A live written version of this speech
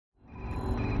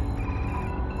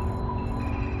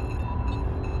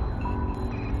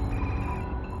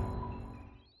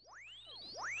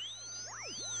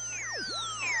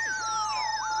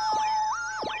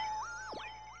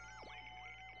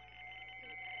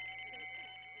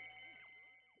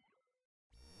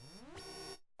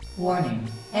Warning,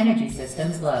 energy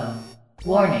systems low.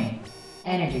 Warning,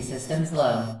 energy systems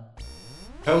low.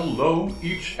 Hello,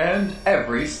 each and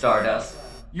every Stardust.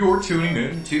 You're tuning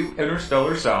in to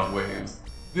Interstellar Soundwaves.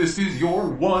 This is your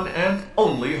one and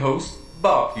only host,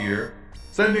 Bob here,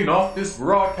 sending off this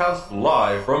broadcast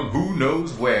live from who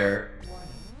knows where.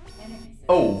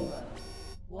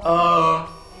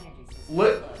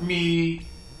 Let me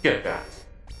get that.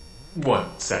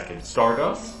 1 second,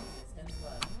 Stardust.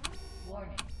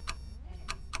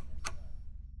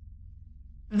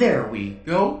 There we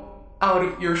go. Out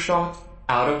of earshot,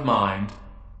 out of mind.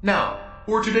 Now,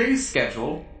 for today's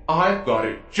schedule, I've got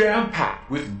it jam-packed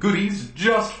with goodies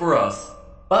just for us.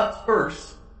 But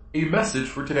first, a message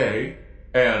for today,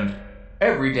 and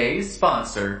every day's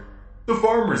sponsor, the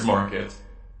Farmer's Market.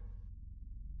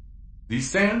 The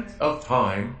sands of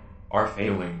time are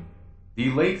failing. The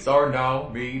lakes are now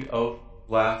made of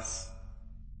glass.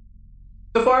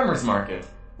 The Farmer's Market,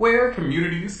 where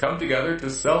communities come together to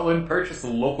sell and purchase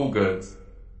local goods.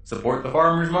 Support the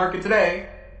Farmer's Market today,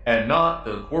 and not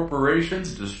the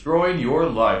corporations destroying your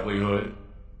livelihood.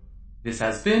 This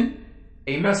has been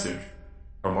a message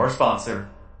from our sponsor.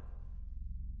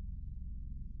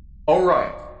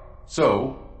 Alright,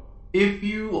 so, if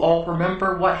you all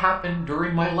remember what happened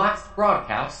during my last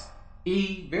broadcast,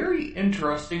 a very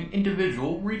interesting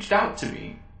individual reached out to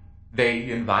me.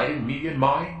 They invited me and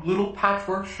my little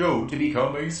patchwork show to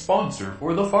become a sponsor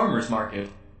for the Farmer's Market.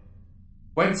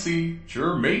 Quincy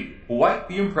sure made quite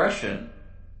the impression.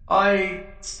 I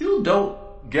still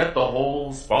don't get the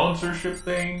whole sponsorship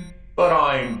thing, but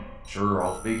I'm sure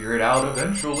I'll figure it out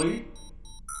eventually.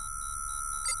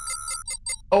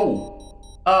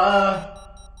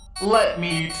 Let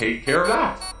me take care of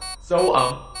that. So,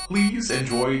 please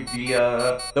enjoy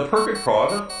the perfect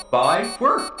product by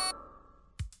Twerk.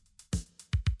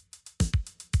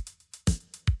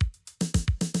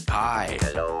 Hi.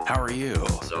 Hello. How are you?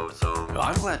 So.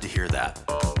 I'm glad to hear that.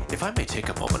 If I may take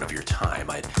a moment of your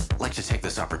time, I'd like to take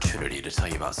this opportunity to tell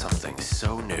you about something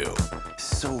so new,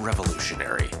 so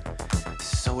revolutionary,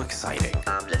 so exciting,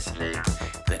 I'm listening.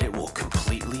 that it will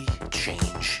completely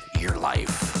change your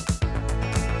life.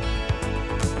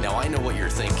 Now I know what you're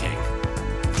thinking.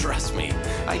 Trust me,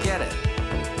 I get it.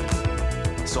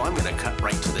 So I'm gonna cut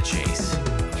right to the chase.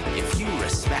 If you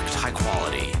respect high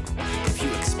quality, if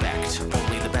you expect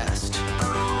only the best,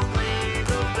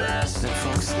 then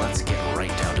folks, let's get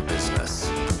right down to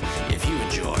business. If you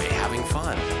enjoy having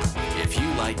fun, if you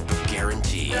like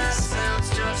guarantees, That sounds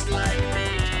just like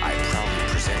me. I proudly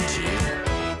present to you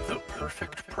the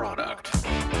perfect product.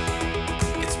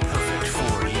 It's perfect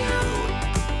for you.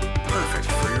 Perfect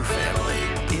for your family.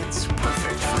 It's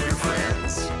perfect for your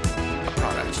friends. A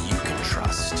product you can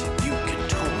trust. You can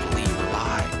totally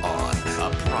rely on. A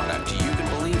product you can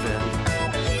believe in.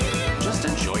 Just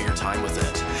enjoy your time with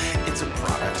it. It's a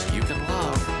product you can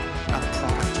love. A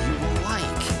product you will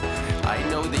like. I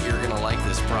know that you're gonna like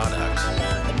this product.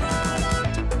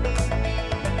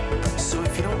 So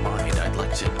if you don't mind, I'd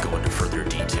like to go into further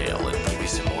detail and give you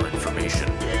some more information.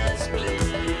 Yes, please.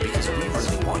 Because we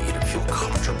really want you to feel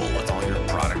comfortable with all your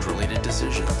product-related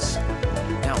decisions.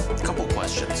 Now, a couple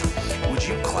questions. Would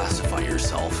you classify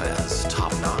yourself as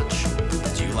top-notch?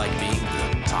 Do you like being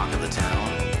the talk of the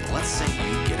town? Let's say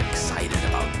you get excited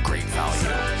about great value.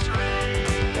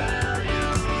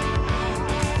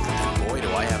 Then boy, do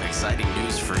I have exciting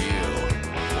news for you.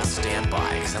 Well, stand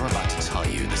by, because I'm about to tell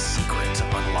you the secret to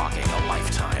unlocking a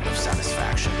lifetime of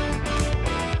satisfaction.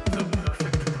 The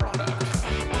perfect product.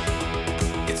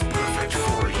 It's perfect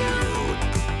for you.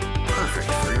 Perfect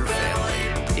for your family.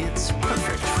 It's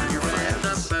perfect for your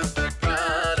friends. Perfect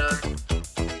product.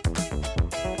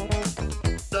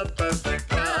 The perfect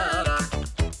product.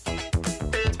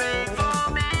 It's made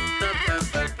for me. The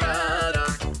perfect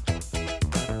product.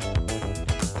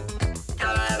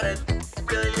 Gotta have it.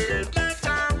 Really need it.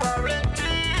 Lifetime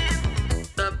warranty.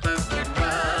 The perfect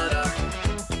product.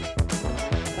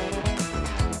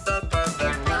 The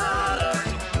perfect product.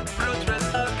 Fruits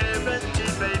with a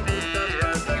guarantee, baby. The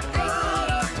perfect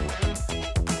product.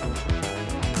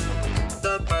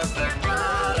 The perfect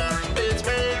product. It's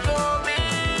made for me.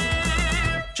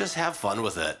 Just have fun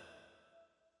with it.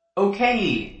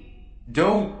 Okay,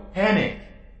 don't panic.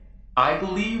 I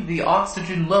believe the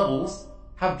oxygen levels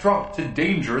have dropped to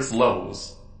dangerous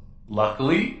levels.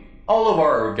 Luckily, all of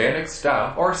our organic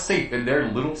staff are safe in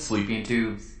their little sleeping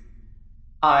tubes.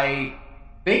 I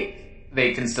think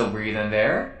they can still breathe in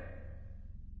there.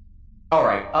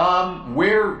 Alright,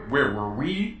 where were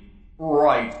we?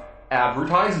 Right,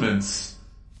 advertisements.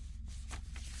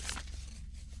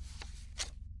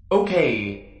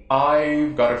 Okay,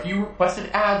 I've got a few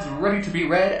requested ads ready to be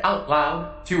read out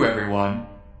loud to everyone.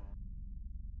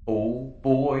 Oh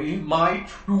boy, my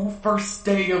true first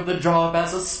day of the job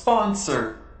as a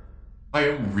sponsor. I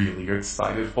am really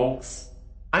excited, folks.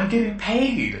 I'm getting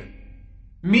paid.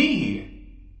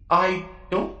 Me. I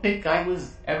don't think I was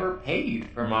ever paid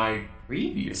for my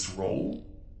previous role.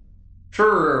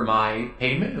 Sure, my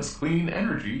payment is clean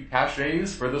energy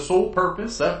caches for the sole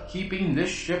purpose of keeping this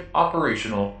ship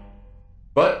operational.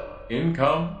 But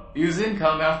income is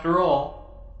income after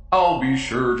all. I'll be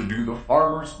sure to do the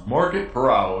farmer's market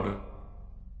proud.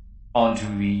 On to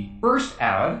the first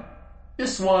ad.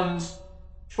 This one's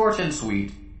short and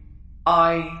sweet.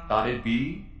 I thought it'd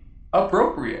be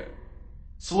appropriate.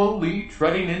 Slowly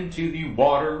treading into the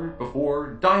water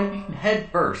before diving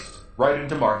headfirst right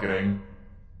into marketing.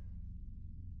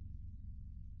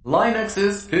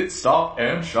 Linex's Pit Stop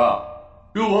and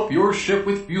Shop. Fill up your ship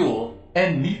with fuel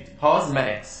and neat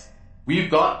cosmetics. We've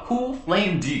got cool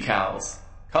flame decals,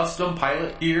 custom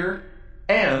pilot gear,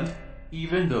 and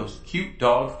even those cute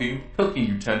dog-themed cooking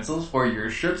utensils for your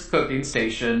ship's cooking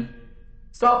station.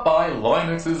 Stop by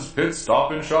Linex's Pit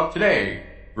Stop and Shop today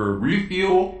for a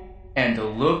refuel and to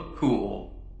look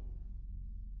cool.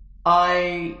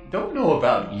 I don't know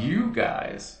about you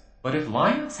guys, but if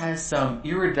Linux has some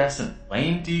iridescent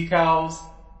flame decals,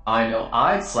 I know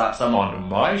I'd slap some onto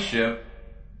my ship.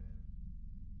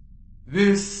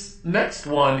 This next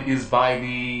one is by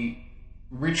the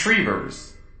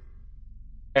Retrievers.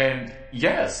 And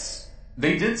yes,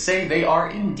 they did say they are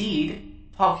indeed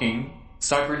talking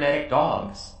cybernetic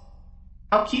dogs.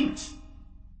 How cute.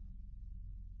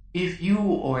 If you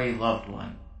or a loved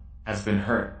one has been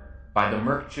hurt by the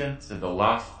merchants in the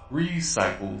last 3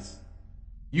 cycles,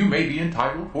 you may be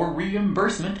entitled for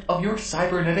reimbursement of your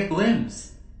cybernetic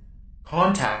limbs.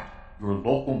 Contact your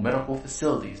local medical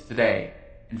facilities today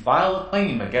and file a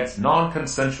claim against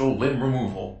non-consensual limb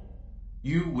removal.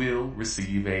 You will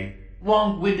receive a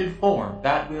long-winded form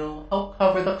that will help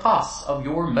cover the costs of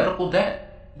your medical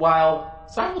debt while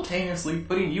simultaneously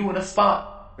putting you in a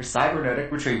spot for cybernetic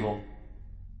retrieval.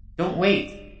 Don't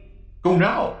wait. Go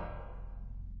now.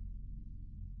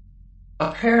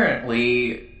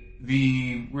 Apparently,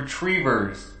 the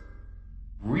Retrievers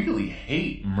really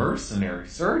hate mercenary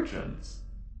surgeons.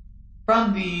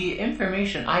 From the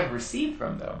information I've received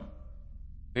from them,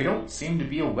 they don't seem to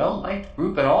be a well-liked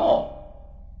group at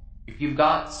all. If you've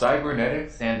got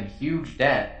cybernetics and a huge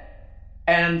debt,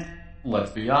 and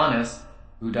let's be honest,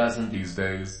 who doesn't these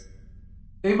days?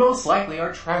 They most likely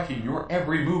are tracking your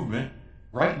every movement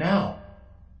right now.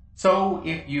 So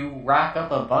if you rack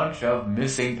up a bunch of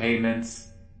missing payments,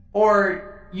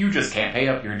 or you just can't pay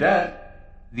up your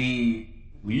debt, the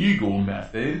legal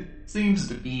method seems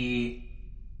to be,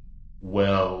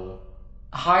 well,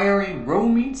 hiring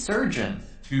roaming surgeons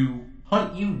to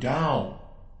hunt you down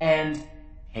and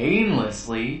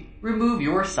painlessly remove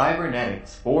your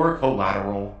cybernetics for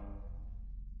collateral.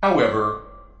 However,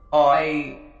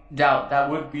 I doubt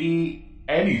that would be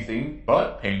anything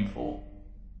but painful.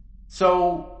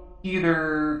 So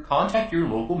either contact your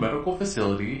local medical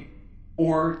facility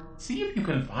or see if you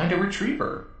can find a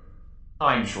retriever.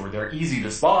 I'm sure they're easy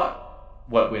to spot,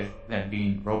 what with them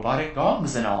being robotic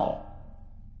dogs and all.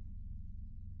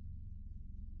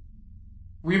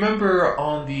 Remember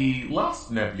on the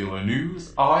last Nebula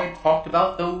news, I talked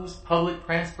about those public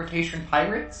transportation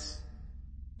pirates?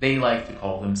 They like to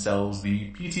call themselves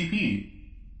the PTP,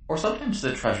 or sometimes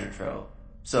the Treasure Trove,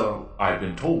 so I've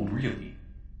been told really.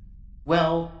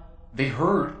 Well, they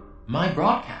heard my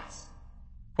broadcast.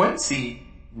 Quincy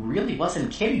really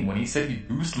wasn't kidding when he said he'd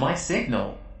boost my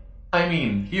signal. I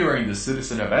mean, hearing the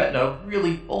citizen of Etna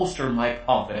really bolstered my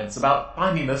confidence about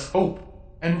finding us hope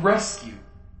and rescue.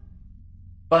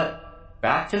 But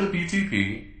back to the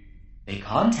PTP, they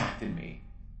contacted me.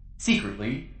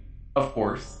 Secretly, of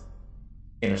course,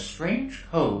 in a strange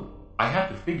code I had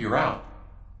to figure out.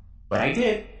 But I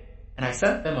did, and I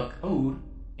sent them a code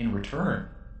in return.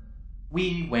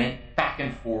 We went back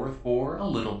and forth for a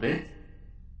little bit.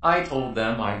 I told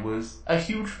them I was a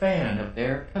huge fan of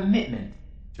their commitment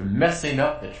to messing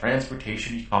up the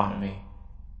transportation economy.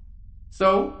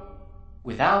 So,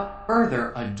 without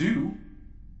further ado,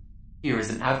 here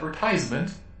is an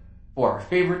advertisement for our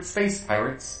favorite space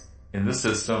pirates in the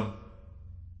system.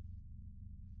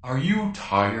 Are you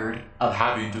tired of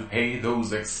having to pay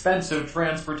those expensive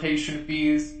transportation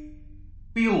fees?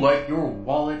 Feel like your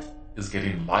wallet is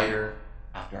getting lighter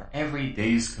after every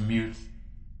day's commute?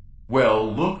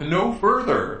 Well, look no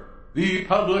further. The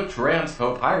Public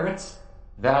Transpo Pirates,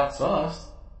 that's us,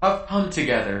 have come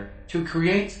together to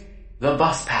create the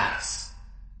Bus Pass.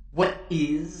 What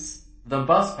is the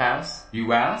bus pass,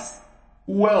 you ask?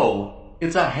 Well,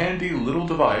 it's a handy little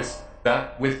device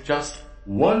that with just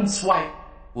one swipe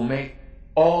will make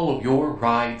all of your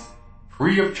rides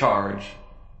free of charge.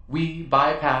 We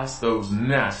bypass those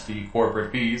nasty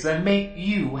corporate fees and make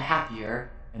you happier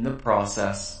in the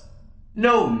process.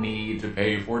 No need to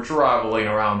pay for traveling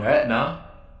around Etna.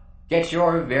 Get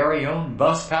your very own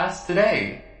bus pass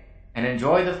today and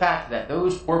enjoy the fact that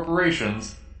those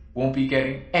corporations won't be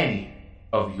getting any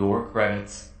of your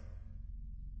credits.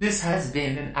 This has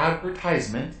been an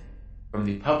advertisement from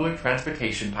the Public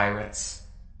Transportation Pirates.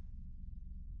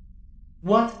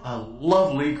 What a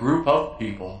lovely group of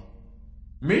people.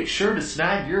 Make sure to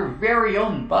snag your very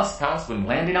own bus pass when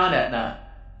landing on Etna.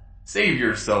 Save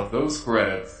yourself those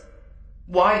credits.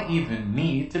 Why even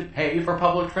need to pay for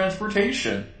public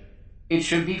transportation? It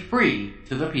should be free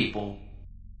to the people.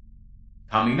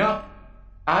 Coming up,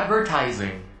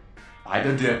 advertising by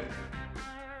the dip.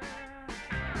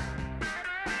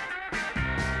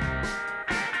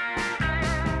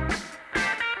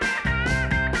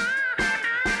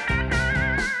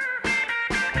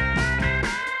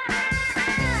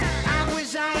 I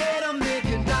wish I had $1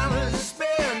 million to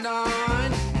spend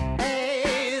on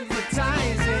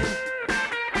advertising.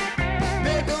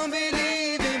 Make 'em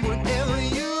believe in whatever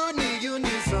you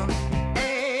need some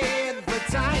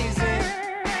advertising.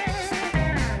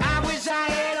 I wish I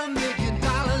had $1 million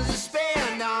to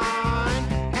spend on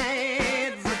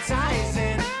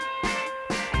advertising.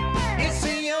 It's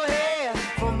in your head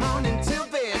from morning till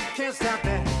bed, can't stop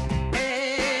that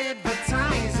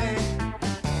advertising.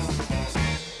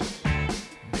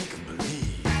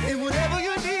 And whatever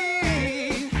you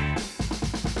need,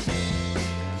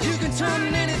 you can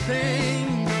turn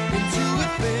anything into a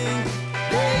thing,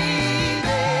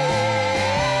 baby.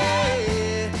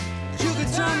 You can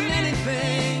turn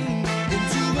anything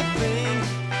into a thing,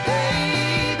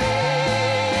 baby.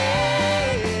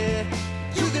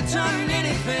 You can turn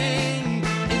anything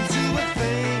into a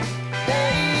thing,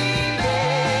 baby.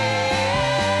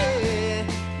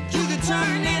 You can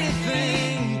turn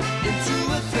anything into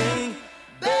a thing,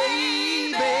 baby.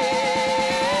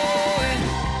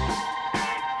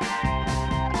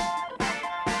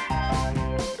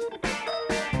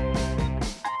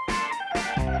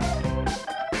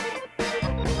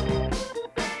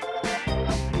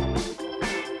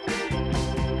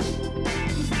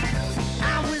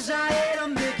 I wish I had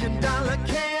 $1 million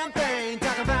campaign.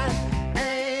 Talk about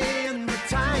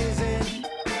advertising.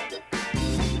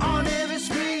 On every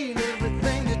screen,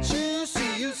 everything that you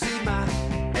see my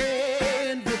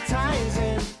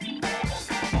advertising.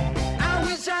 I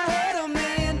wish I had $1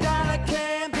 million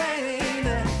campaign.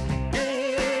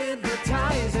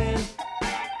 Advertising.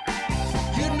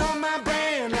 You know my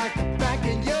brand like the back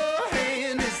of your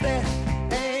hand. Is that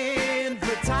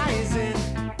advertising?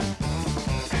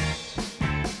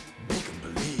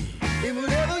 And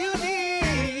whatever you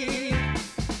need,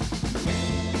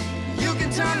 you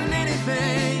can turn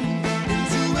anything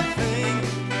into a thing,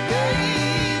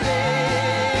 baby.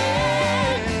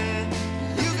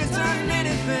 You can turn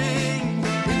anything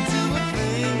into a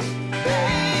thing,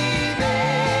 baby.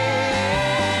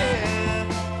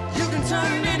 You can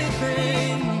turn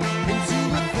anything into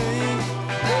a thing, baby.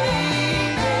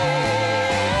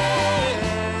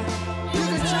 You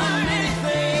can turn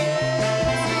anything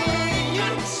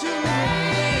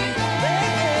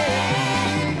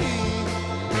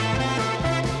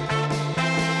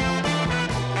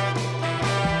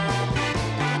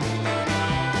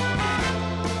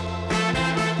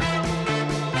a thing,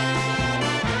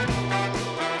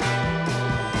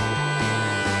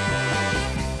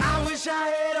 I wish I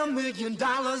had $1 million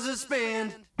to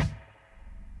spend.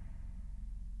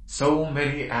 So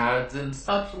many ads in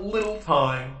such little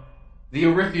time. The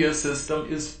Arithia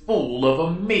system is full of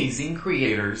amazing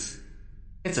creators.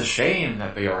 It's a shame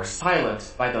that they are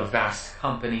silenced by the vast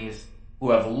companies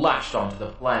who have latched onto the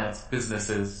planet's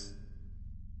businesses.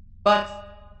 But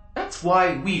that's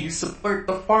why we support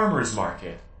the farmers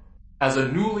market. As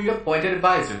a newly appointed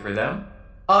advisor for them,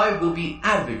 I will be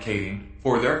advocating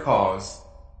for their cause.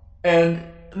 And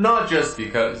not just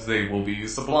because they will be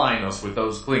supplying us with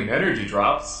those clean energy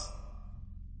drops.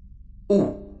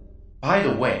 Ooh, by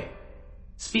the way,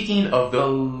 speaking of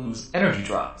those energy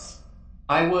drops,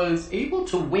 I was able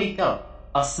to wake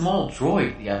up a small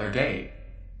droid the other day.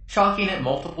 Shocking it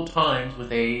multiple times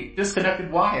with a disconnected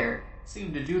wire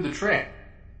seemed to do the trick.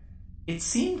 It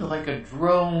seemed like a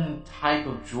drone type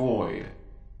of droid,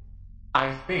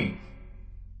 I think.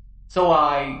 So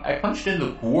I punched in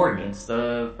the coordinates,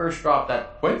 the first drop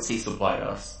that Quincy supplied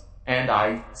us, and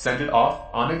I sent it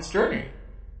off on its journey.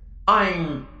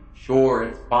 I'm sure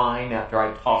it's fine after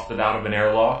I tossed it out of an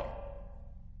airlock.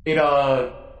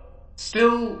 It,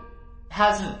 still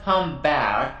hasn't come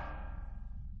back,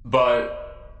 but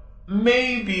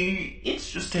maybe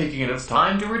it's just taking its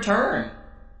time to return.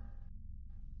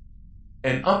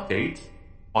 An update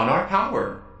on our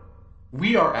power.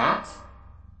 We are at,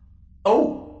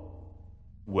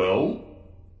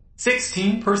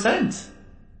 16%.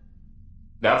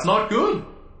 That's not good.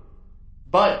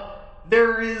 But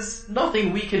there is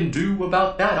nothing we can do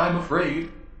about that, I'm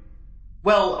afraid.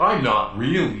 Well, I'm not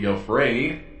really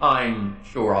afraid. I'm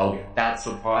sure I'll get that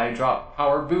supply drop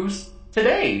power boost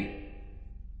today.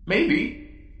 Maybe.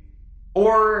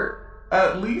 Or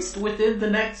at least within the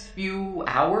next few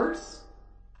hours.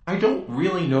 I don't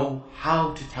really know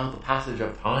how to tell the passage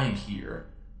of time here.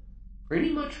 Pretty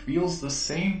much feels the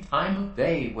same time of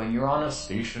day when you're on a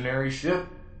stationary ship.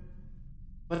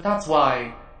 But that's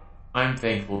why I'm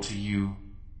thankful to you,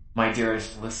 my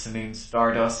dearest listening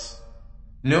Stardust,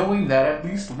 knowing that at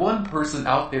least one person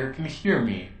out there can hear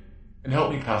me and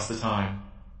help me pass the time.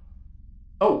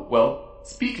 Oh, well,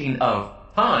 speaking of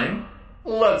time,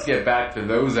 let's get back to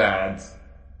those ads.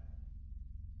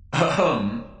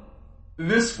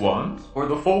 This one's for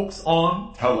the folks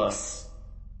on TELUS.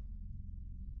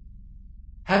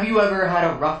 Have you ever had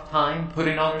a rough time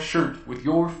putting on a shirt with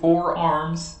your 4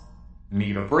 arms?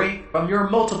 Need a break from your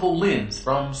multiple limbs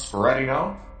from spreading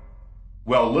out?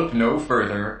 Well, look no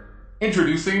further.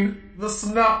 Introducing the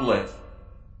Snaplet.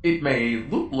 It may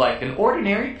look like an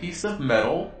ordinary piece of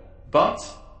metal, but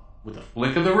with a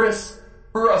flick of the wrist,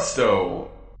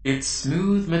 presto! Its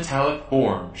smooth metallic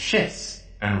form shifts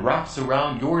and wraps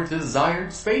around your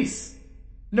desired space.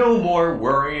 No more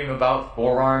worrying about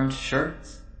 4-armed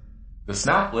shirts. The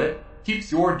Snaplet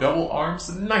keeps your double arms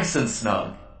nice and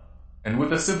snug, and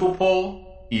with a simple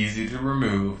pull, easy to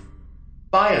remove.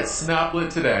 Buy a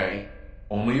Snaplet today,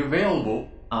 only available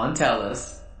on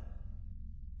TELUS.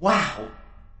 Wow,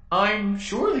 I'm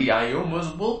sure the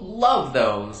Iomas will love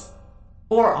those.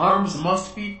 4 arms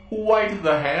must be quite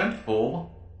the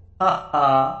handful. Ha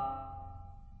ha.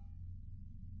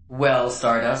 Well,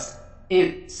 Stardust,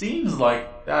 it seems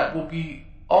like that will be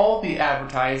all the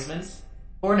advertisements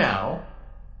for now.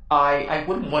 I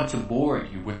wouldn't want to bore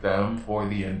you with them for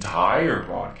the entire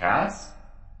broadcast.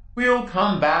 We'll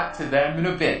come back to them in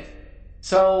a bit.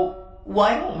 So,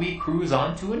 why don't we cruise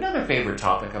on to another favorite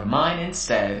topic of mine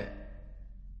instead?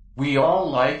 We all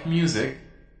like music.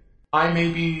 I may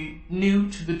be new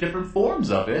to the different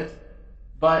forms of it,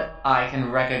 but I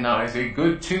can recognize a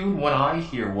good tune when I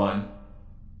hear one.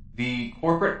 The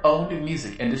corporate-owned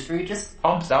music industry just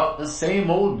pumps out the same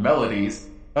old melodies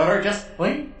that are just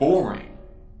plain boring.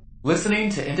 Listening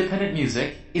to independent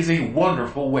music is a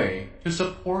wonderful way to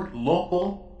support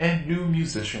local and new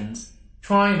musicians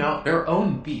trying out their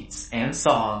own beats and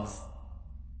songs.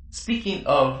 Speaking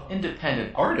of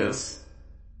independent artists,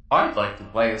 I'd like to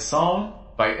play a song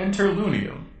by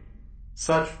Interlunium.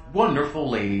 Such wonderful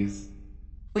ladies.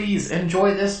 Please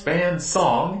enjoy this band's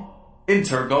song,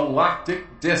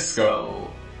 Intergalactic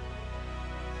Disco.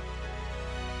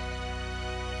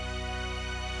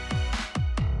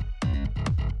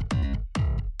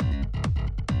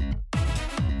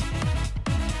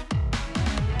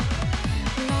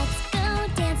 Let's go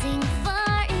dancing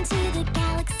far into the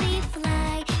galaxy,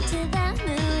 fly to the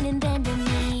moon and bend a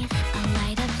knee. I'll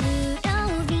light up Pluto,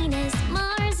 Venus,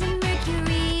 Mars, and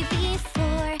Mercury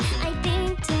before I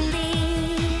think to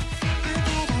leave. I'll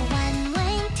get a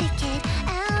one-way ticket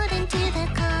out into the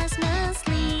cosmos,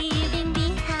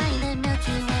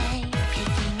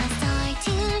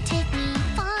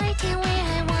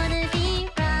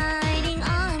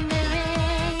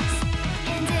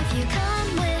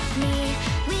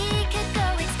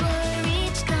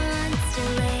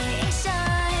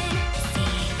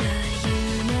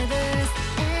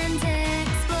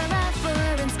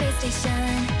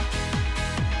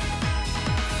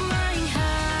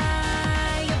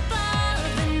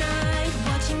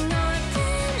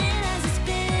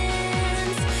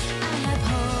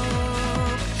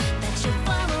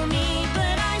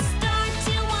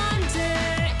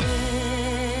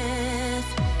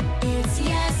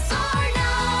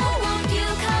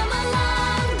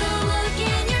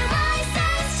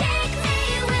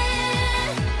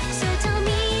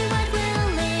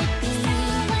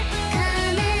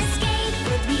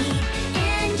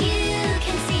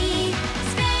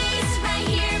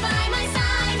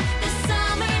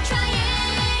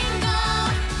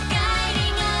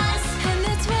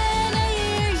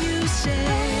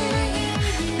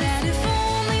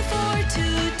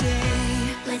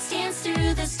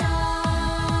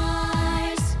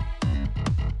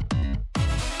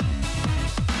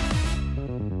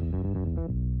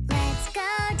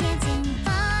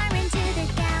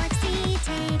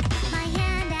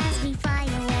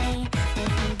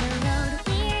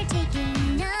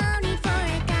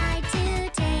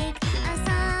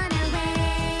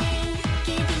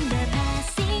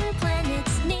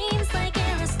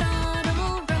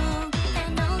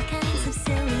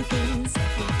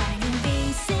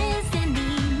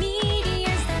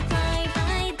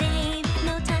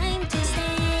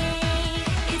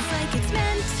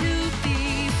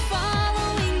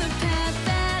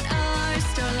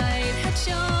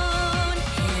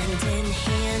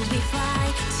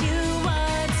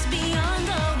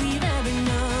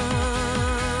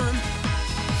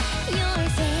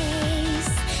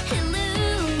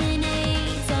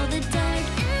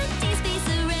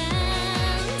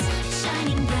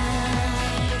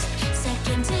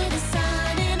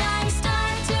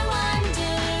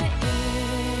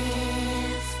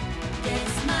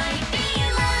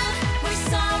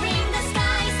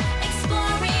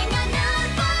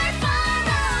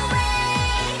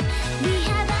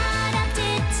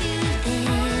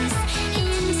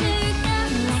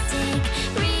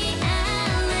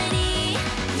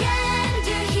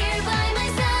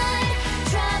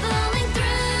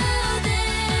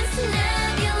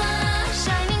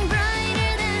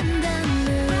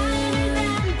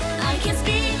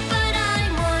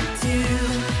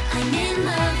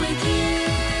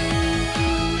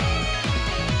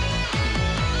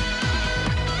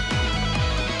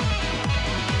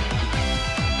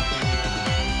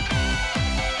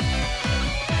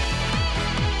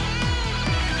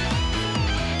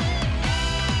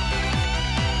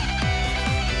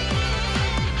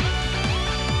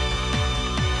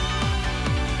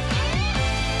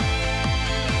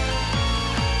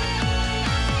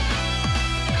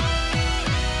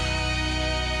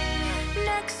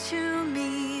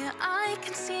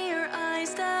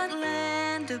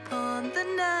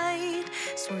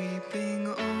 sweeping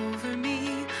over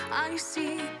me. I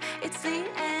see it's the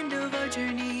end of our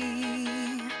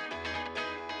journey.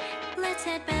 Let's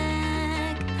head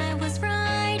back. I was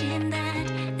right in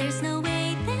that. There's no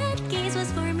way that gaze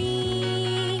was for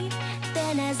me.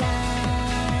 Then as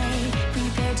I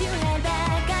prepare to head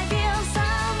back, I feel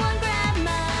someone grab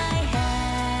my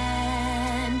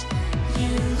hand. You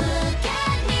look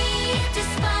at me,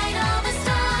 despite all the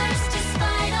stars,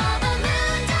 despite all the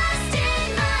moon dust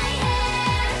in my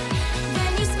hair.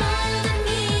 Then you smiled at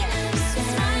me and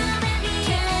said,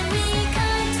 can we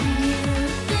continue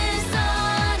this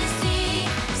odyssey?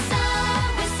 So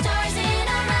with stars in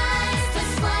our eyes,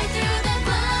 let's fly through the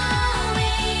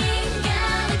glowing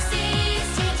galaxies,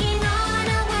 taking on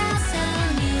a world so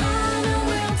new.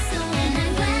 And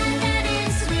I'm glad that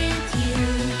it's with you.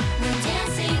 We're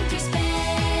dancing through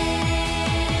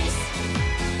space.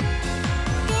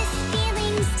 This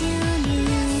feeling's still new.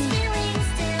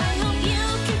 I hope you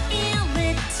can feel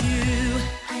it too.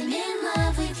 I'm in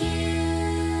love with you.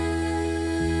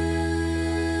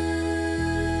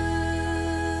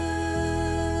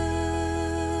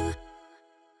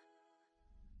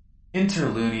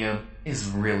 Interlunia is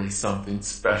really something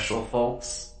special,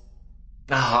 folks.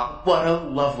 Ah, what a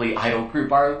lovely idol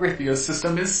group our Arithia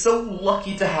system is so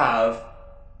lucky to have.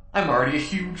 I'm already a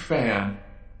huge fan.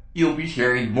 You'll be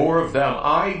hearing more of them,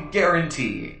 I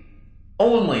guarantee.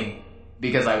 Only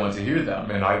because I want to hear them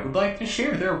and I would like to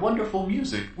share their wonderful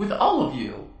music with all of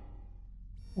you.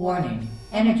 Warning.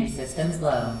 Energy systems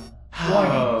low.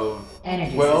 Warning. Oh,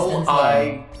 Energy well, systems low.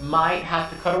 I might have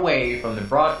to cut away from the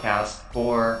broadcast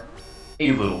for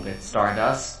a little bit,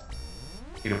 Stardust.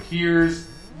 It appears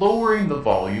lowering the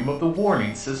volume of the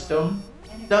warning system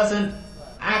doesn't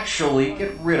actually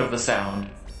get rid of the sound.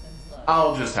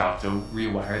 I'll just have to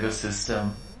rewire the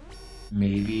system.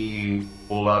 Maybe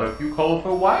pull out a few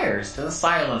colorful wires to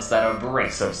silence that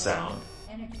abrasive sound.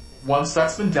 Once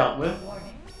that's been dealt with,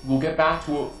 we'll get back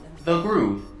to the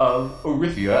groove of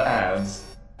Arithia ads.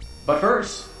 But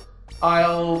first,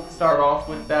 I'll start off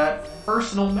with that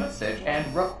personal message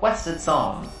and requested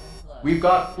song. We've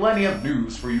got plenty of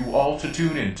news for you all to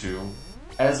tune into,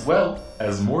 as well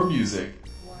as more music.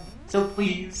 So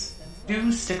please,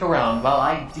 do stick around while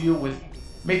I deal with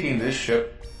making this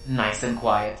ship nice and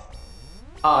quiet.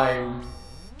 I'm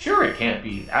sure it can't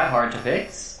be that hard to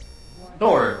fix.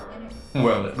 Or,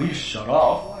 well, at least shut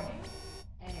off.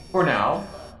 For now,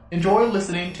 enjoy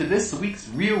listening to this week's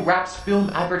Real Raps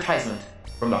film advertisement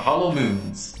from the Hollow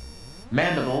Moons.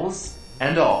 Mandibles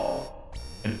and all.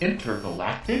 An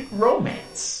intergalactic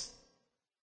romance.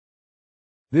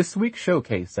 This week's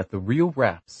showcase at the Real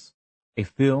Raps. A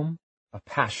film, a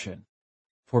passion,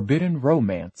 forbidden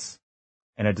romance,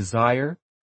 and a desire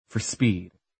for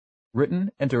speed.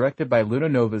 Written and directed by Luna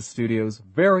Nova Studios'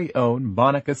 very own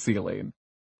Monica Sealing.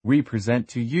 We present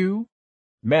to you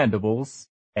Mandibles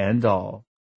and all.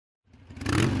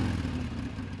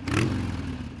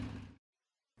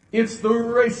 It's the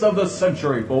race of the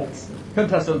century, folks.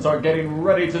 Contestants are getting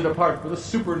ready to depart for the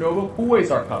Supernova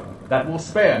Quasar Cup that will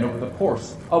span over the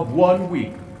course of 1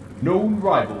 week. Known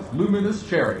rivals Luminous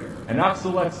Cherry and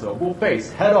Axel Exo will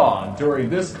face head-on during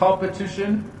this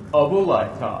competition of a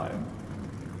lifetime.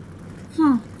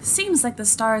 Seems like the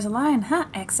stars align, huh,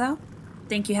 Exo?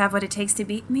 Think you have what it takes to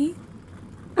beat me?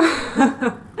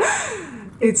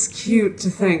 It's cute to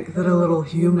think that a little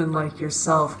human like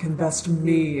yourself can best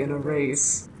me in a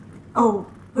race. Oh,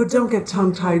 but don't get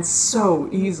tongue-tied so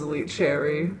easily,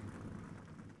 Cherry.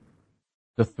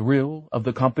 The thrill of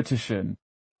the competition,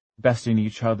 besting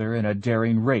each other in a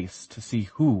daring race to see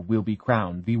who will be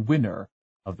crowned the winner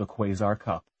of the Quasar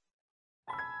Cup.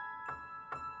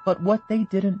 But what they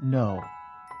didn't know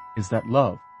is that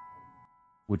love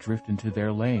would drift into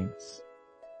their lanes.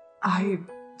 I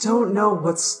don't know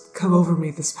what's come over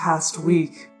me this past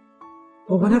week,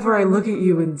 but whenever I look at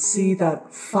you and see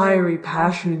that fiery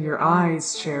passion in your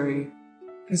eyes, Cherry,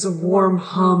 there's a warm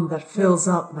hum that fills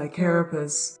up my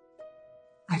carapace.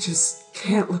 I just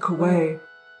can't look away.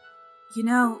 You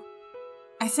know,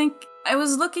 I think I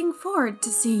was looking forward to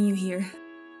seeing you here.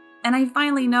 And I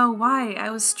finally know why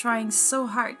I was trying so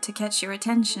hard to catch your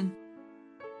attention.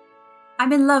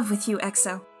 I'm in love with you,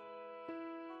 Exo.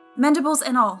 Mandibles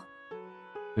and all.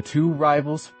 The two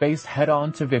rivals face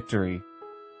head-on to victory.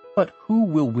 But who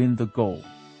will win the gold?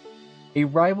 A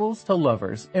Rivals to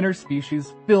Lovers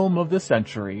interspecies film of the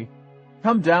century.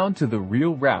 Come down to the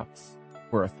Real Raps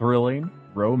for a thrilling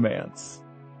romance.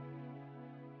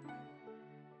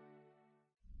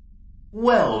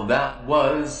 Well, that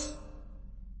was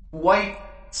quite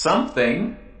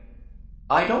something.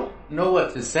 I don't know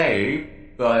what to say,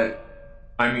 but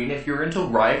I mean, if you're into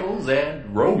rivals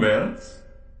and romance,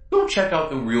 go check out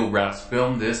the Real Rats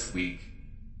film this week.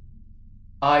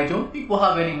 I don't think we'll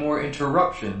have any more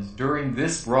interruptions during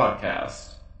this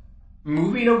broadcast.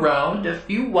 Moving around a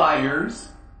few wires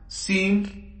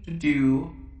seemed to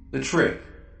do the trick.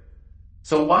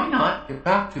 So why not get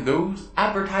back to those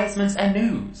advertisements and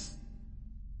news?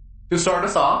 To start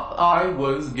us off, I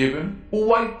was given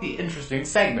quite the interesting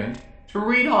segment to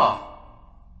read off.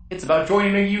 It's about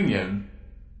joining a union,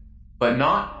 but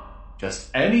not just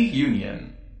any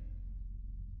union.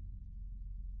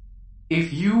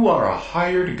 If you are a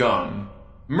hired gun,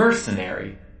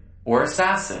 mercenary, or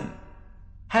assassin,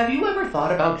 have you ever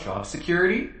thought about job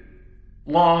security?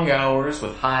 Long hours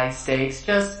with high stakes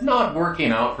just not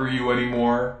working out for you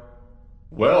anymore?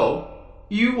 Well,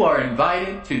 you are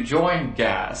invited to join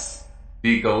GAS,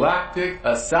 the Galactic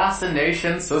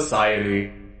Assassination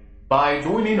Society. By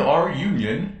joining our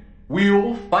union,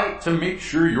 we'll fight to make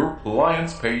sure your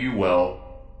clients pay you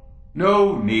well.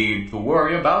 No need to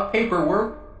worry about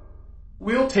paperwork.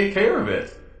 We'll take care of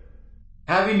it.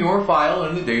 Having your file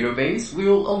in the database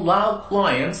will allow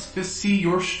clients to see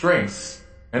your strengths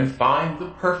and find the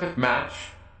perfect match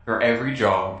for every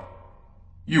job.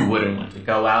 You wouldn't want to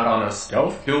go out on a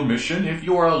stealth kill mission if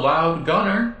you're a loud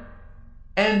gunner.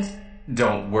 And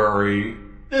don't worry,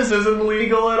 this isn't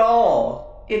legal at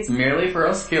all. It's merely for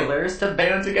us killers to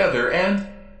band together and,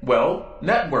 well,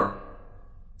 network.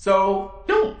 So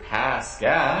don't pass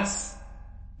gas.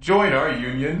 Join our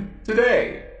union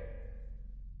today.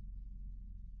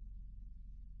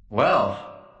 Well,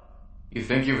 you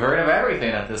think you've heard of everything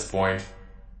at this point.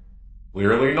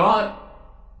 Clearly not.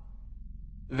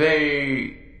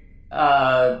 They,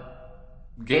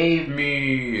 gave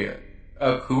me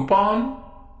a coupon?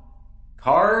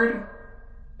 Card?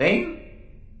 Thing?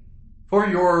 For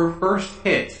your first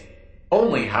hit.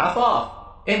 Only half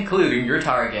off, including your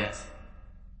target.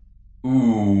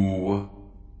 Ooh.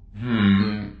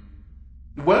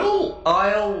 Well,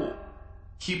 I'll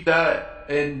keep that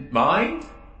in mind,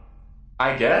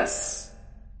 I guess.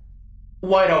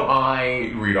 Why don't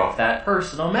I read off that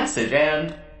personal message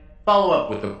and follow up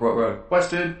with the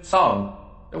requested song?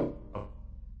 Oh,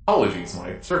 apologies,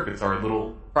 my circuits are a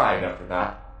little fried after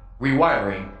that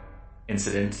rewiring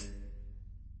incident.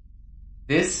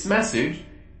 This message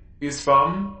is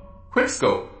from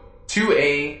Quickscope to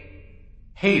a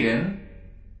Hayden.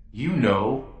 You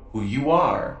know who you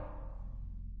are.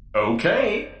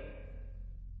 Okay.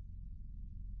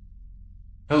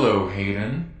 Hello,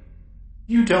 Hayden.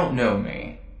 You don't know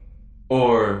me.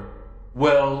 Or,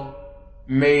 well,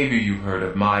 maybe you've heard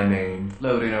of my name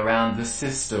floating around the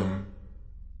system.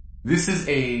 This is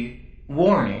a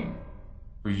warning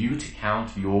for you to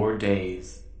count your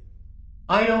days.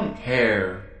 I don't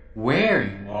care where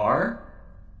you are,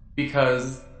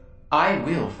 because I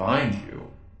will find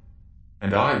you,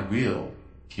 and I will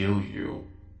kill you.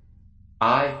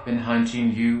 I've been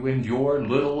hunting you and your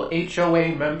little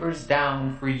HOA members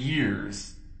down for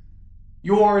years.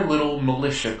 Your little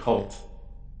militia cult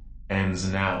ends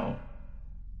now.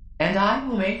 And I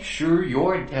will make sure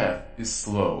your death is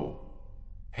slow,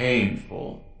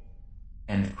 painful,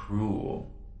 and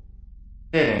cruel.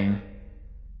 Fitting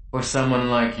for someone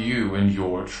like you and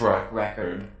your track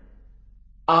record.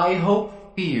 I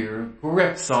hope fear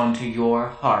grips onto your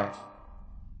heart,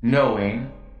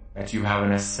 knowing that you have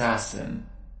an assassin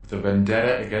with a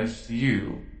vendetta against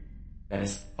you that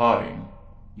is plotting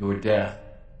your death.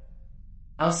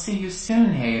 I'll see you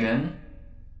soon, Hayden,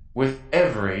 with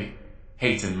every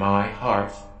hate in my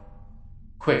heart.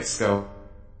 Quickscope.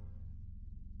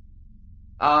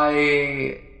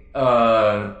 I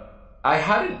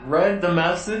hadn't read the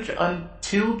message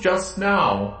until just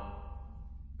now.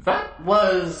 That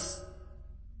was,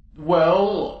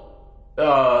 well,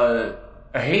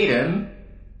 Hayden,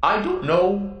 I don't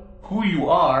know who you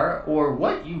are or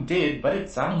what you did, but it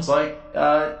sounds like,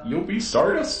 you'll be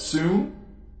Stardust soon.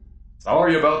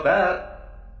 Sorry about that.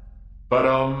 But,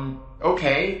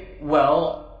 okay,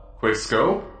 well,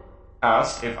 Quickscope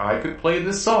asked if I could play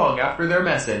this song after their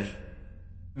message.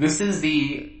 This is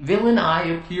the Villain I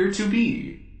Appear to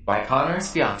Be by Connor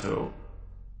Sciato.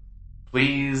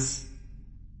 Please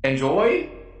enjoy,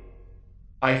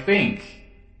 I think.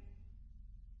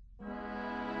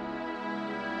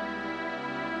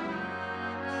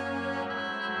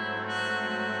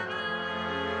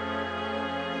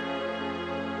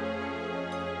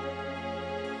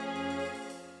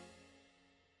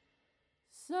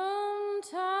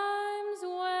 Sometimes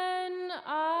when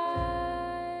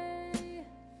I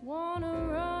wanna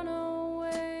run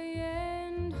away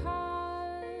and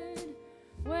hide,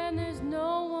 when there's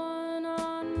no one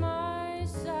on my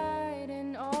side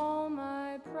and all my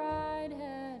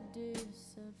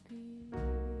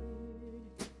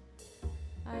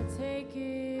take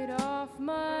it off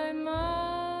my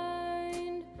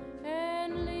mind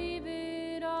and leave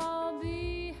it all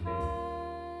behind.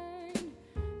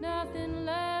 Nothing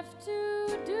left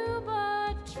to do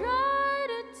but try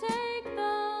to take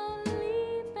the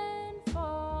leap and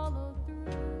follow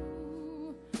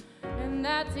through. And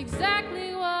that's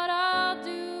exactly what I'll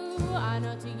do. I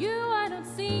know to you I don't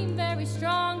seem very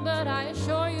strong, but I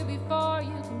assure you before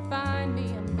you can find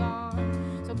me, I'm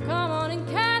gone. So come on and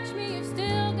catch me, you've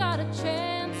still got a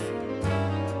chance.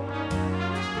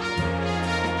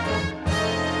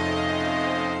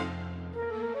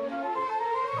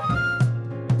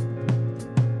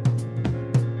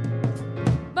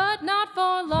 But not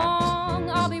for long,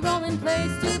 I'll be rolling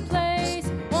place to place.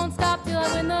 Won't stop till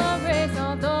I win the race,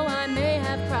 although I may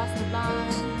have crossed the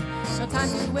line. No time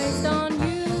to waste on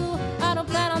you, I don't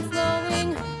plan on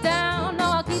slowing down.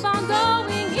 No, I'll keep on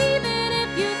going, even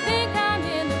if you think I'm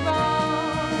in the wrong.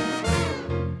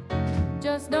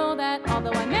 Just know that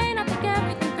although I may not think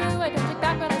everything through, I don't take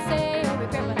back what I say or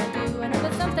regret what I do. I know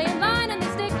that some stay in line and they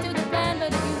stick to the plan,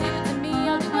 but if you leave it to me,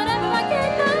 I'll do whatever I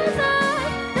can, 'cause I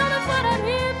know that's what I'm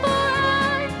here for.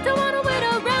 I don't want to wait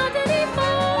around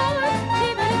anymore.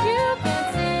 Even if you can't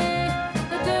see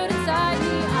the good inside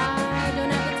me, I don't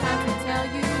have the time to tell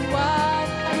you why.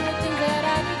 I do the things that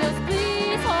I do, just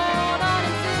please hold on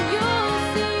and soon you'll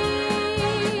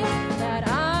see that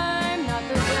I'm not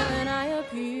the villain I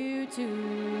appear to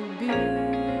be.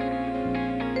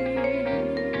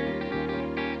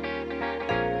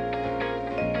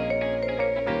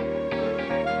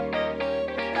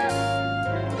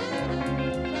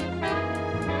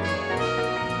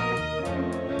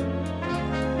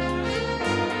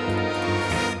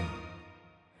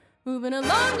 Moving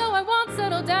along, though I won't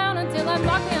settle down until I'm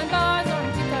locked behind bars or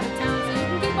I'm kicked out of town. So you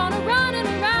can keep on running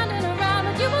around and around,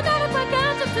 but you will never quite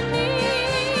catch up to me.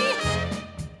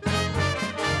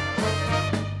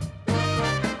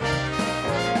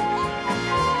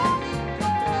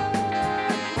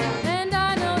 And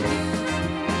I know you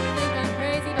think I'm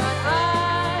crazy, but I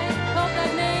hope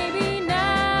that maybe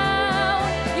now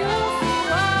you'll see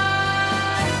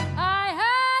why I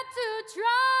had to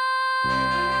try.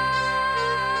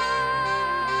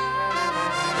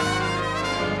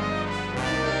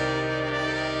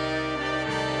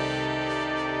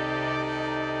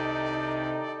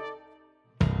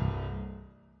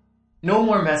 No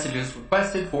more messages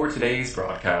requested for today's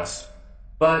broadcast,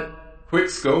 but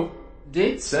Quickscope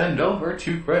did send over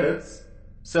 2 credits,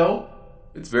 so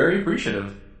it's very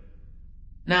appreciative.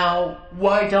 Now,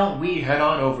 why don't we head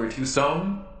on over to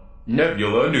some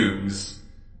Nebula news?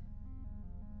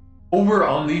 Over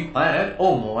on the planet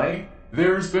Omoy,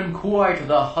 there's been quite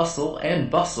the hustle and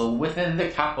bustle within the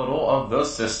capital of the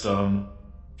system.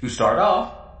 To start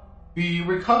off, the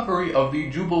recovery of the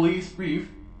Jubilee Reef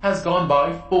has gone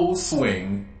by full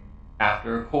swing.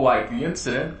 After quite the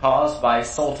incident caused by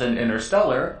Sultan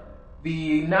Interstellar,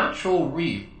 the natural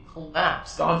reef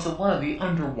collapsed onto one of the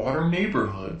underwater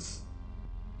neighborhoods.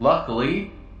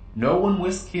 Luckily, no one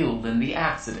was killed in the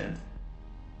accident.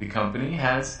 The company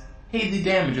has paid the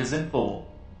damages in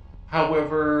full.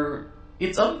 However,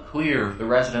 it's unclear if the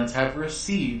residents have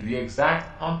received the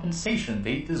exact compensation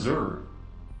they deserve.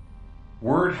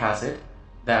 Word has it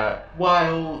that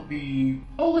while the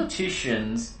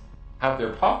politicians have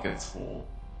their pockets full,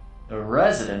 the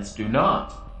residents do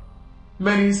not.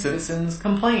 Many citizens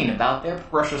complain about their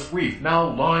precious reef now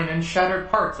lying in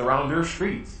shattered parts around their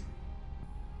streets.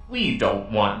 We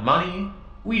don't want money,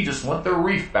 we just want the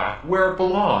reef back where it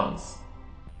belongs.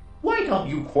 Why don't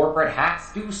you corporate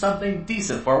hacks do something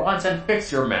decent for once and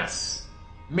fix your mess?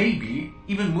 Maybe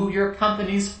even move your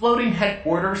company's floating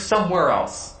headquarters somewhere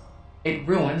else. It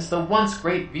ruins the once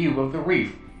great view of the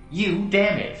reef you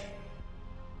damaged.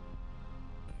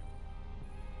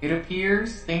 It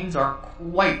appears things are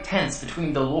quite tense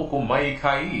between the local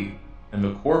Maikai and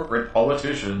the corporate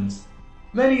politicians.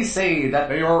 Many say that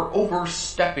they are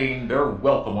overstepping their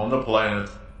welcome on the planet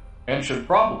and should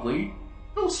probably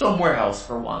go somewhere else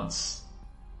for once.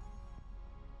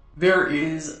 There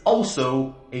is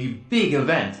also a big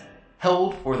event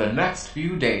held for the next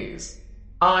few days.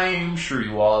 I'm sure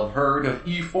you all have heard of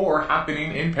E4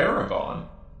 happening in Paragon.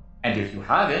 And if you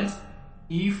haven't,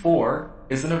 E4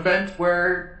 is an event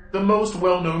where the most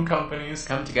well-known companies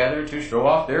come together to show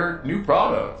off their new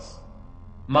products.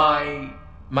 My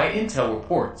intel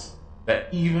reports that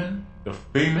even the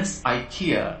famous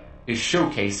IKEA is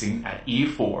showcasing at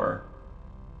E4.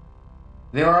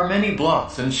 There are many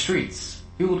blocks and streets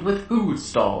filled with food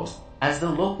stalls as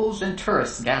the locals and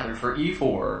tourists gather for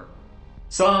E4.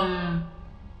 Some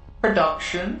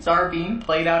productions are being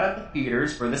played out at the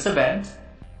theaters for this event.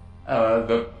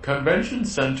 The convention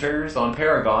centers on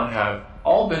Paragon have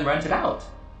all been rented out.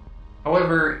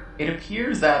 However, it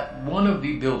appears that one of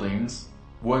the buildings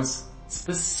was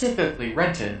specifically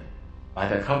rented by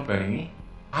the company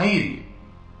Heidi.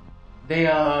 They,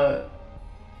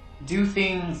 do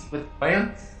things with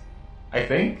plants, I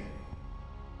think.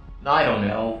 I don't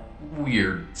know.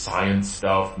 Weird science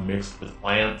stuff mixed with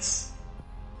plants.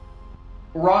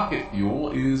 Rocket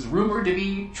Fuel is rumored to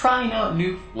be trying out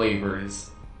new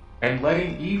flavors and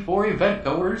letting E4 event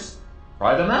goers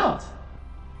try them out.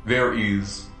 There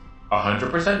is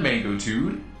 100% Mango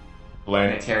Tude,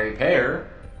 Planetary Pear,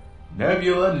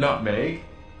 Nebula Nutmeg,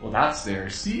 well that's their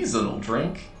seasonal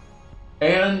drink,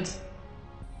 and...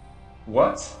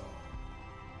 what?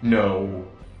 No,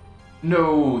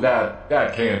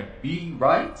 that can't be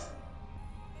right.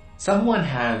 Someone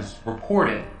has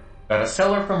reported that a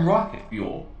seller from Rocket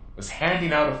Fuel was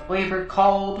handing out a flavor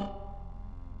called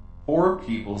Poor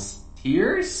People's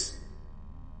Tears?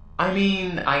 I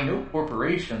mean, I know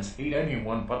corporations hate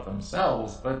anyone but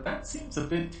themselves, but that seems a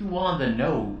bit too on the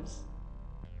nose.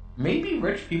 Maybe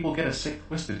rich people get a sick,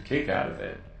 twisted kick out of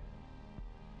it.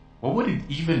 What would it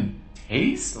even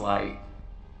taste like?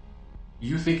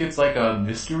 You think it's like a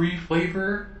mystery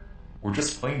flavor? Or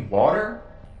just plain water?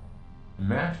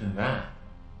 Imagine that.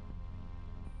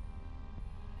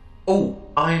 Oh,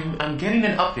 I'm getting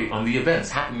an update on the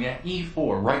events happening at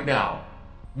E4 right now.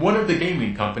 One of the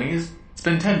gaming companies,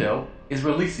 Spintendo, is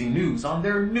releasing news on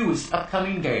their newest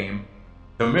upcoming game,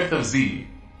 The Myth of Z,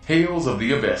 Tales of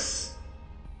the Abyss.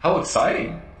 How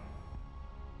exciting!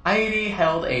 Heidi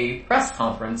held a press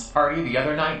conference party the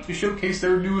other night to showcase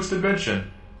their newest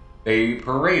invention. They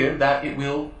paraded that it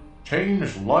will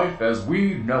change life as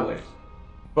we know it.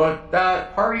 But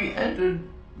that party ended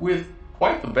with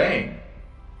quite the bang.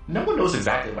 No one knows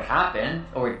exactly what happened,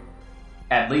 or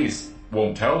at least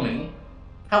won't tell me.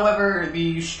 However,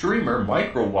 the streamer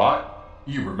Microwatt,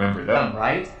 you remember them,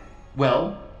 right?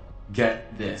 Well,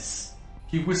 get this.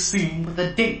 He was seen with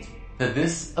a date to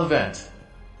this event.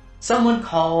 Someone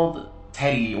called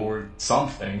Teddy or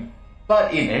something,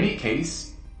 but in any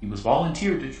case, he was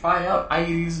volunteered to try out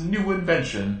Heidi's new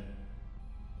invention.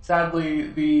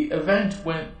 Sadly, the event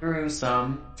went through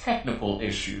some technical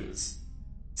issues,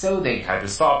 so they had to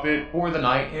stop it for the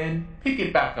night and pick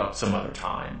it back up some other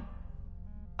time.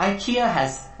 IKEA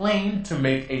has claimed to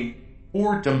make a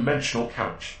 4-dimensional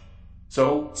couch,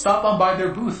 so stop on by their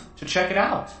booth to check it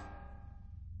out.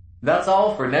 That's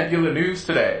all for Nebula News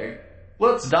today.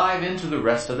 Let's dive into the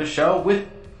rest of the show with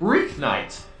Freak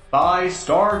Night by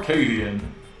Starcadian.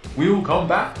 We'll come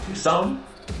back to some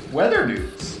weather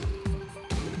news.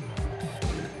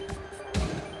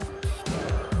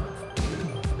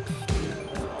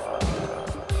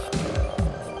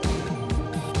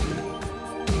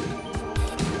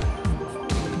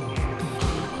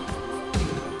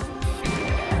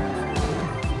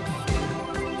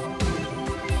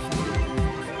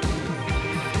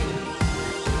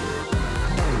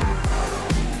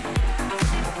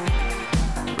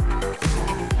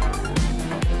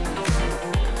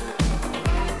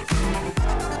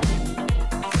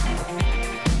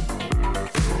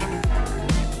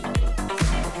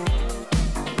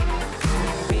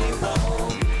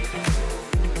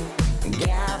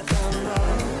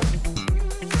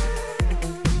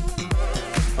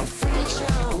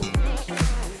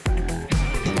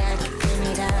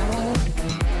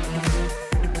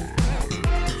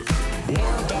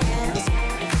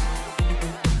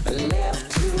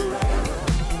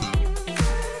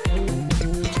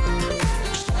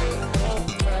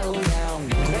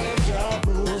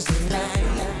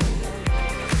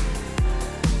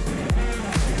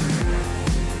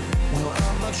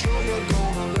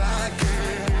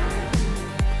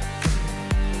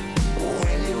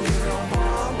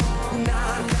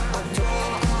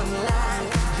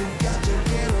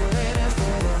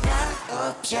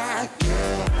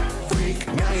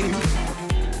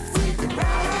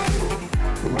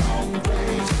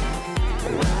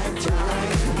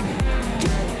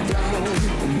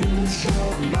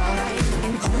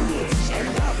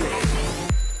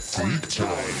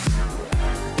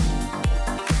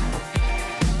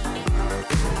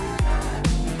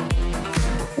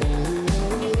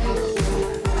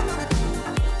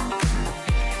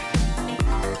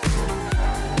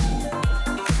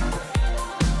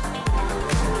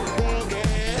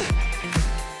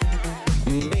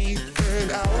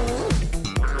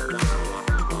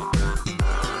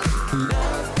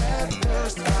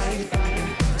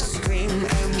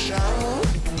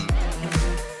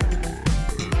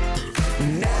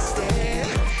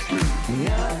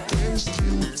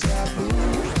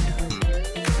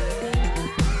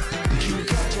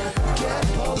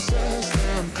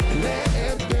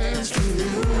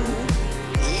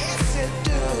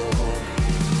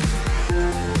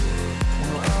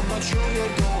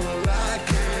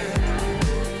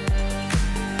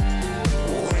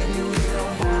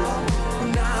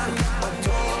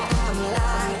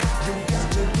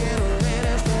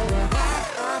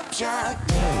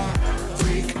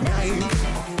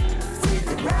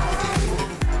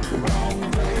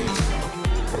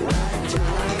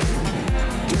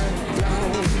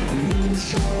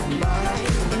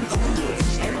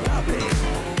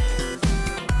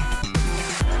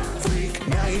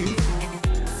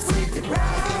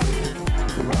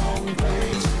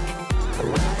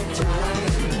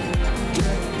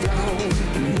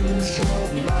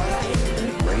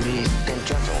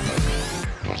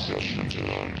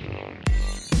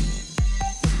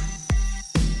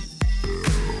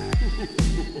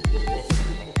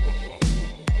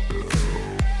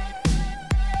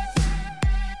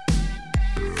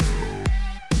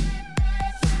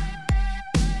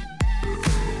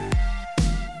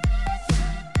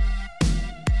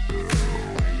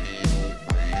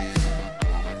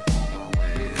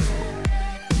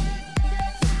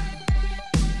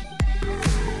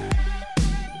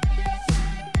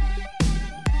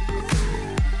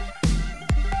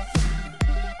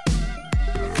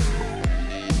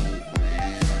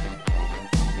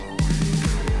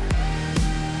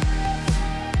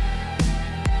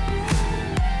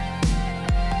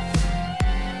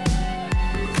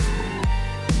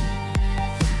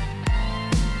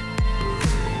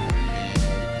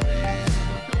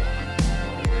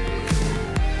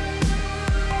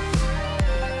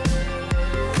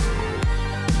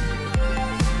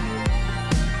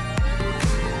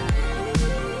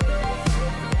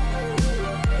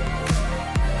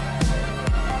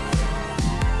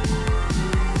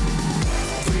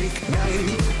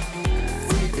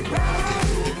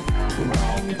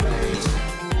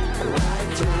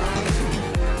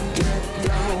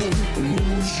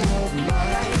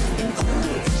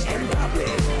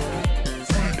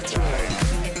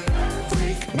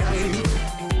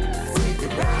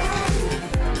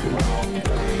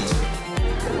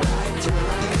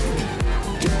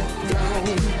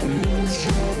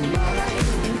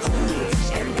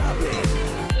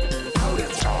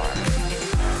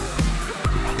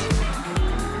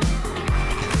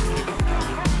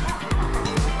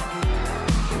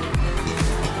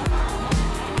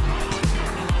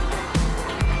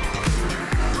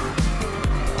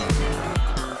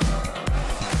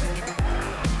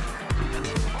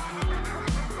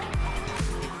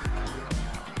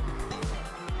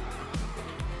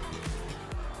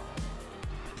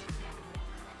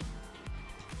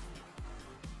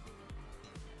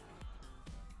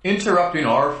 Interrupting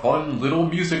our fun little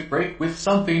music break with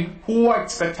something quite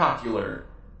spectacular.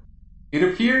 It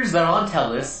appears that on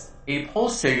Tellus, a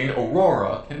pulsating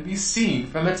aurora can be seen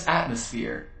from its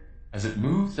atmosphere as it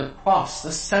moves across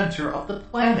the center of the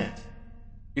planet.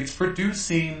 It's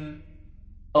producing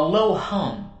a low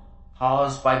hum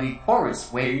caused by the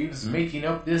chorus waves making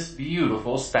up this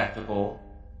beautiful spectacle.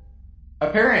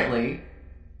 Apparently,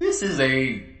 this is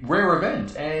a rare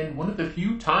event and one of the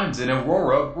few times an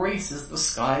aurora graces the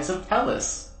skies of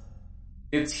Tellus.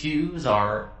 Its hues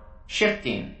are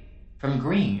shifting from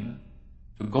green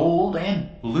to gold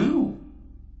and blue.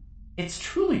 It's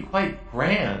truly quite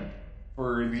grand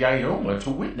for the Ioma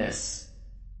to witness.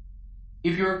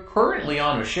 If you're currently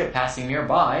on a ship passing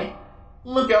nearby,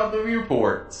 look out the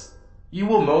viewports. You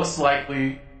will most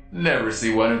likely never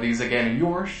see one of these again in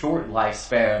your short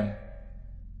lifespan.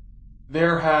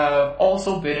 There have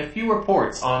also been a few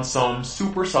reports on some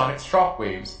supersonic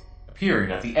shockwaves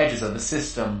appearing at the edges of the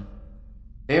system.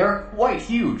 They are quite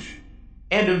huge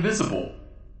and invisible.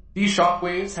 These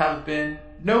shockwaves have been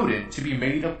noted to be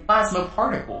made of plasma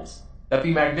particles that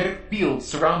the magnetic fields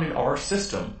surrounding our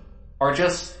system are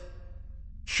just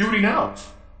shooting out.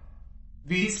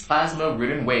 These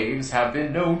plasma-ridden waves have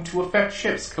been known to affect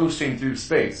ships coasting through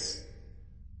space.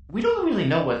 We don't really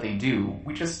know what they do,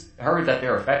 we just heard that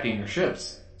they're affecting your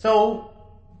ships. So,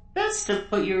 best to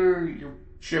put your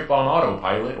ship on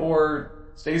autopilot or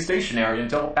stay stationary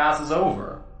until it passes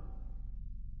over.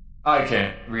 I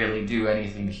can't really do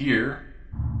anything here.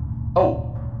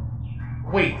 Oh,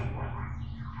 wait.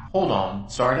 Hold on,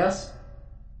 Stardust.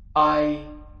 I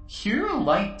hear a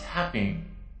light tapping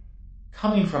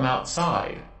coming from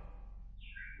outside.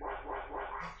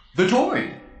 The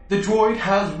droid! The droid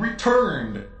has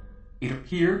returned! It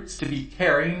appears to be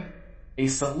carrying a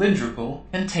cylindrical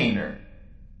container.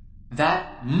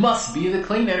 That must be the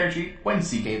clean energy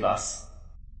Quincy gave us.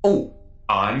 Oh,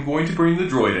 I'm going to bring the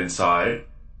droid inside.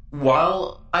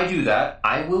 While I do that,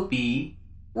 I will be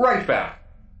right back.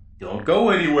 Don't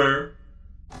go anywhere.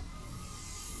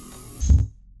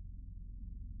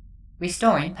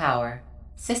 Restoring power.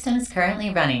 System is currently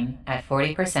running at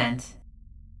 40%.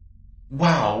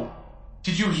 Wow,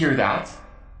 did you hear that?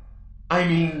 I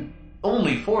mean,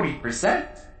 only 40%?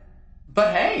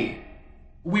 But hey,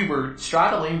 we were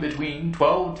straddling between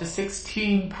 12 to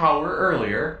 16 power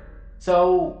earlier,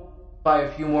 so by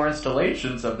a few more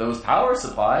installations of those power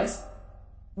supplies,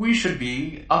 we should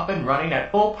be up and running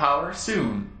at full power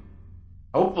soon.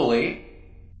 Hopefully.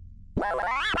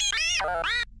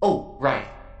 Oh, right.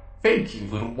 Thank you,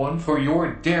 little one, for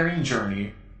your daring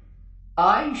journey.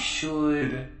 I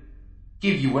should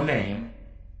give you a name.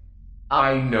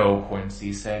 I know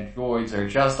Quincy said droids are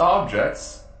just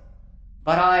objects,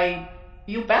 but I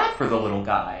feel bad for the little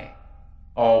guy.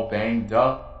 All banged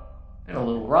up and a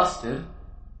little rusted.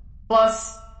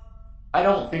 Plus, I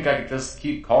don't think I could just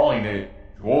keep calling it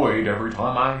Droid every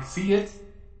time I see it.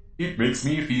 It makes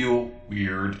me feel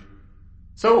weird.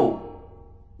 So,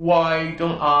 why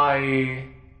don't I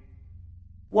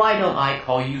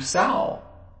call you Sal?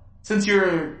 Since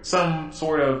you're some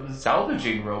sort of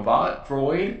salvaging robot,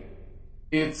 droid,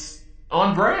 it's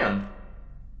on brand.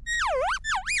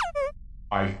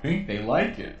 I think they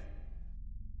like it.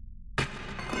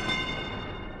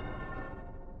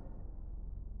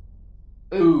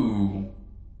 Ooh,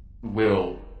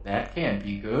 well, that can't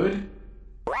be good.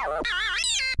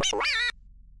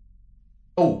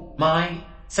 Oh, my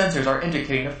sensors are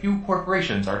indicating a few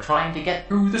corporations are trying to get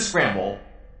through the scramble.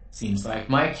 Seems like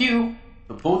my cue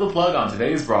to pull the plug on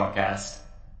today's broadcast.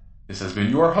 This has been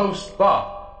your host,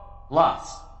 Bob,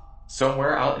 lost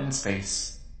somewhere out in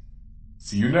space.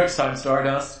 See you next time,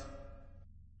 Stardust.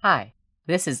 Hi,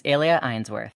 this is Ilya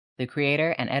Ainsworth, the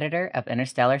creator and editor of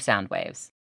Interstellar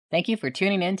Soundwaves. Thank you for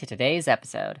tuning in to today's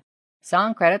episode.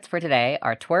 Song credits for today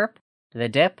are Twerp, The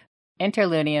Dip,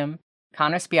 Interlunium,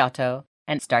 Connor Spiotto,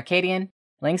 and Starcadian.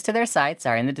 Links to their sites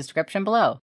are in the description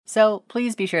below, so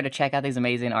please be sure to check out these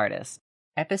amazing artists.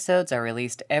 Episodes are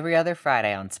released every other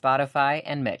Friday on Spotify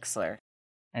and Mixler.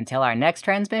 Until our next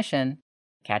transmission,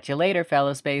 catch you later,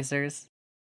 fellow spacers.